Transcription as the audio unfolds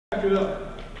Back it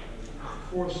up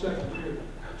for a second here.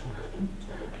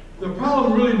 The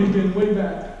problem really began way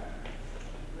back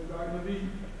in the Garden of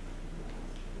Eden.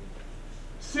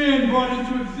 Sin brought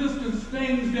into existence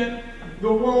things that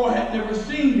the world had never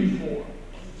seen before.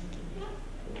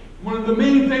 One of the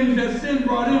main things that sin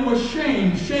brought in was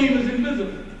shame. Shame is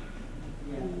invisible.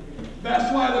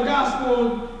 That's why the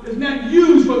gospel is not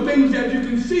used for things that you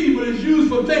can see, but it's used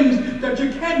for things that you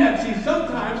cannot see.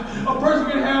 Sometimes a person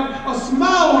can have a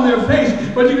smile on their face,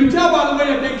 but you can tell by the way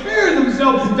that they carry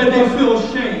themselves that they feel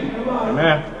shame.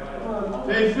 Amen.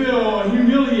 They feel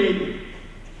humiliated.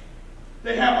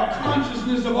 They have a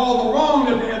consciousness of all the wrong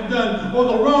that they have done, or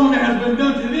the wrong that has been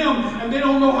done to them, and they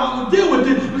don't know how to deal with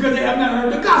it because they have not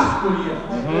heard the gospel yet.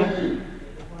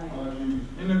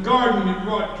 In the garden, it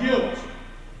brought guilt.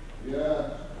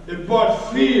 It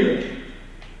brought fear.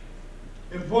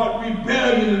 It brought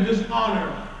rebellion and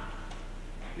dishonor.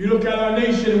 You look at our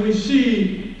nation and we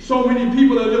see so many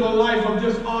people that live a life of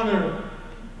dishonor.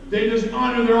 They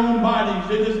dishonor their own bodies.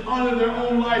 They dishonor their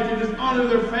own life. They dishonor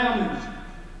their families.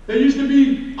 There used to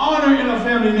be honor in a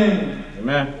family name.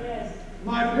 Amen. Yes.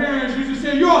 My parents used to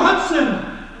say, "You're a Hudson."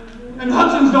 And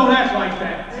Hudsons don't act like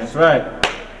that. That's right.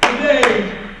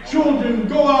 Today, children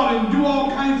go out and do all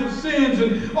kinds of sins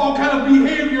and all kind of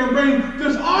behavior and bring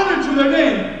dishonor to their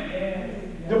name.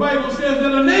 The Bible says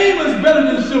that a name is better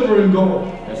than silver and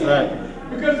gold. That's right.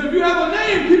 Because if you have a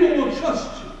name, people will trust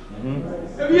you.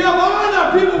 If you have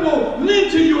honor, people will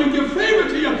lend to you and give favor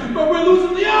to you. But we're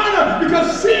losing the honor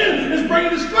because sin is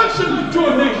bringing destruction to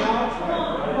a nation.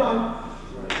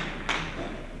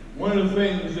 One of the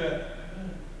things that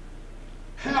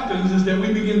happens is that we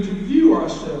begin to view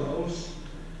ourselves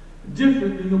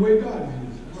different than the way God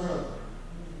views us.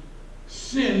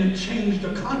 Sin had changed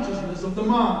the consciousness of the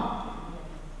mind.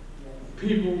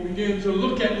 People begin to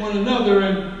look at one another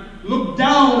and look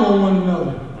down on one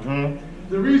another.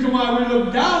 The reason why we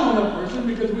look down on a person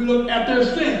is because we look at their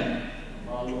sin.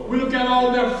 We look at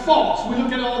all their faults. We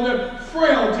look at all their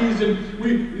frailties, and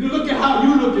we look at how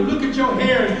you look, and look at your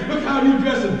hair, and look how you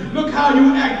dress, and look how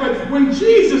you act. But when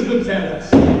Jesus looks at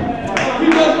us, he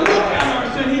doesn't look at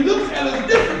our sin. He looks at us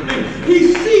differently.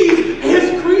 He sees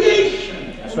his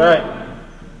creation. That's right.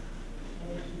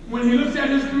 When he looks at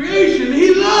his creation,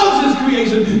 he loves his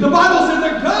creation. The Bible says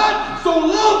that God so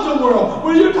loved the world.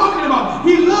 What are you talking about?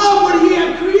 He loved what he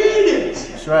had created.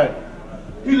 That's right.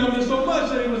 He loved us so much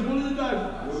that he was willing to die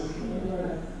for us.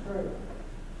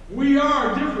 We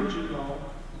are different, you know.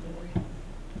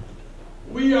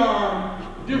 We are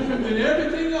different than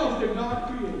everything else that God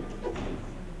created.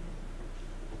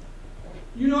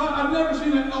 You know, I've never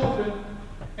seen an elephant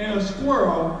and a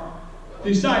squirrel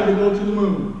decide to go to the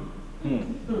moon.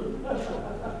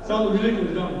 Sounds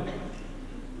ridiculous, don't it?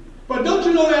 But don't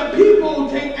you know that people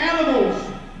take animals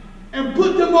and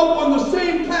put them up on the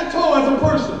same plateau as a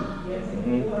person?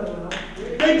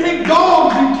 They take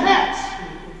dogs and cats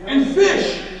and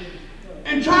fish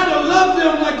and try to love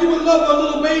them like you would love a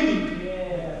little baby.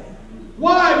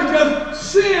 Why? Because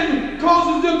sin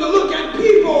causes them to look at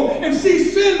people and see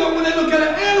sin, but when they look at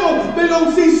an animal, they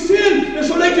don't see sin, and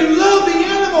so they can love the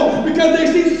animal because they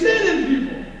see sin in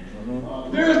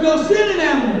people. There is no sin in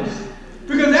animals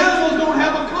because animals don't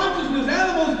have a consciousness.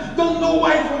 Animals don't know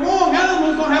right from wrong.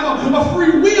 Animals don't have a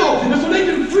free will, and so they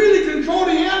can freely control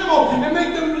the animal and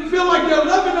make them feel like they're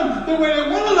loving them the way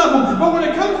they want to love them. But when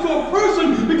it comes to a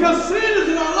person, because sin is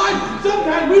in our life,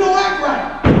 sometimes we don't act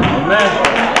right. Amen.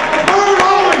 A bird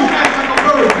always acts like a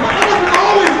bird. An elephant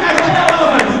always acts like an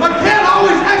elephant. A cat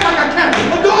always acts like a cat.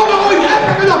 A dog always acts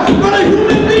like a dog. But a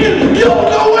human being, you don't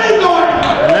know what he's going.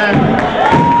 Amen.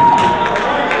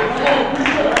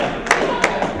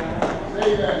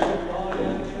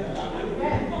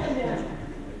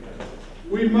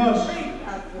 We must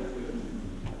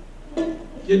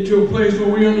get to a place where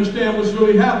we understand what's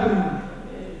really happening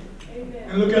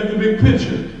and look at the big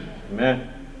picture. Amen.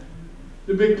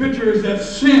 The big picture is that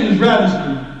sin is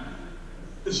ravaging.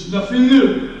 It's nothing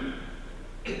new.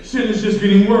 Sin is just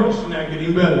getting worse, not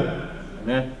getting better.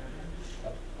 Amen.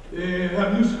 They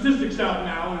have new statistics out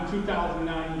now in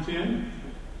 2009 and 10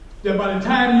 that by the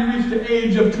time you reach the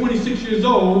age of 26 years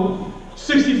old,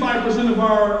 65% of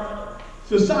our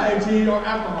society are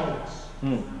alcoholics.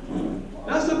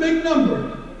 That's a big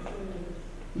number.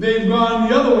 They've gone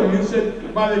the other way and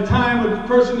said by the time a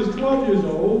person is 12 years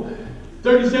old,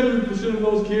 37% of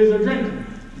those kids are drinking.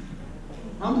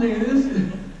 I'm saying this,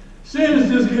 sin is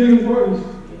just getting worse.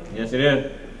 Yes, it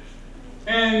is.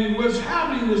 And what's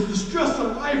happening is the stress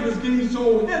of life is getting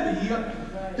so heavy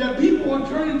that people are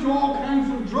turning to all kinds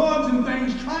of drugs and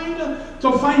things, trying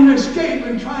to find an escape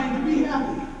and trying to be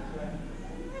happy.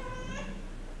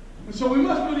 And so we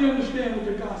must really understand what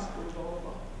the gospel is all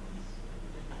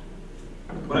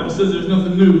about. The Bible says there's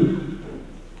nothing new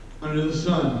under the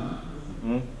sun.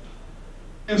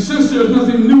 And since there's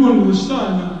nothing new under the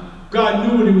sun, God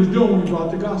knew what he was doing when he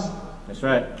brought the gospel. That's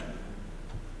right.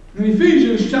 In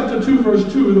Ephesians chapter 2,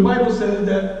 verse 2, the Bible says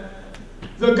that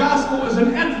the gospel is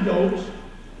an antidote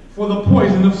for the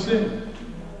poison of sin.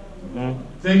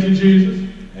 Thank you, Jesus.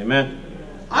 Amen.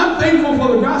 I'm thankful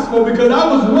for the gospel because I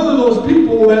was one of those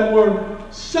people that were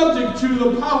subject to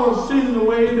the power of sin in a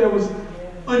way that was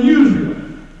unusual.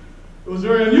 It was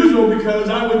very unusual because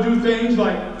I would do things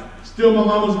like steal my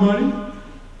mama's money,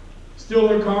 steal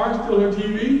her car, steal her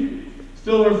TV,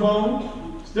 steal her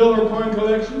phone, steal her coin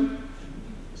collection,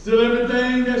 steal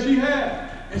everything that she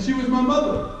had. And she was my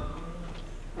mother.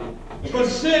 But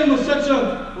sin was such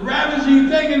a ravaging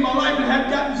thing in my life and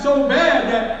had gotten so bad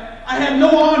that I had no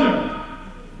honor.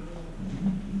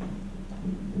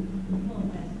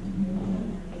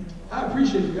 I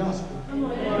appreciate the gospel.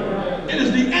 It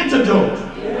is the antidote.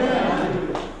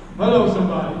 Hello,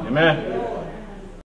 somebody. Amen.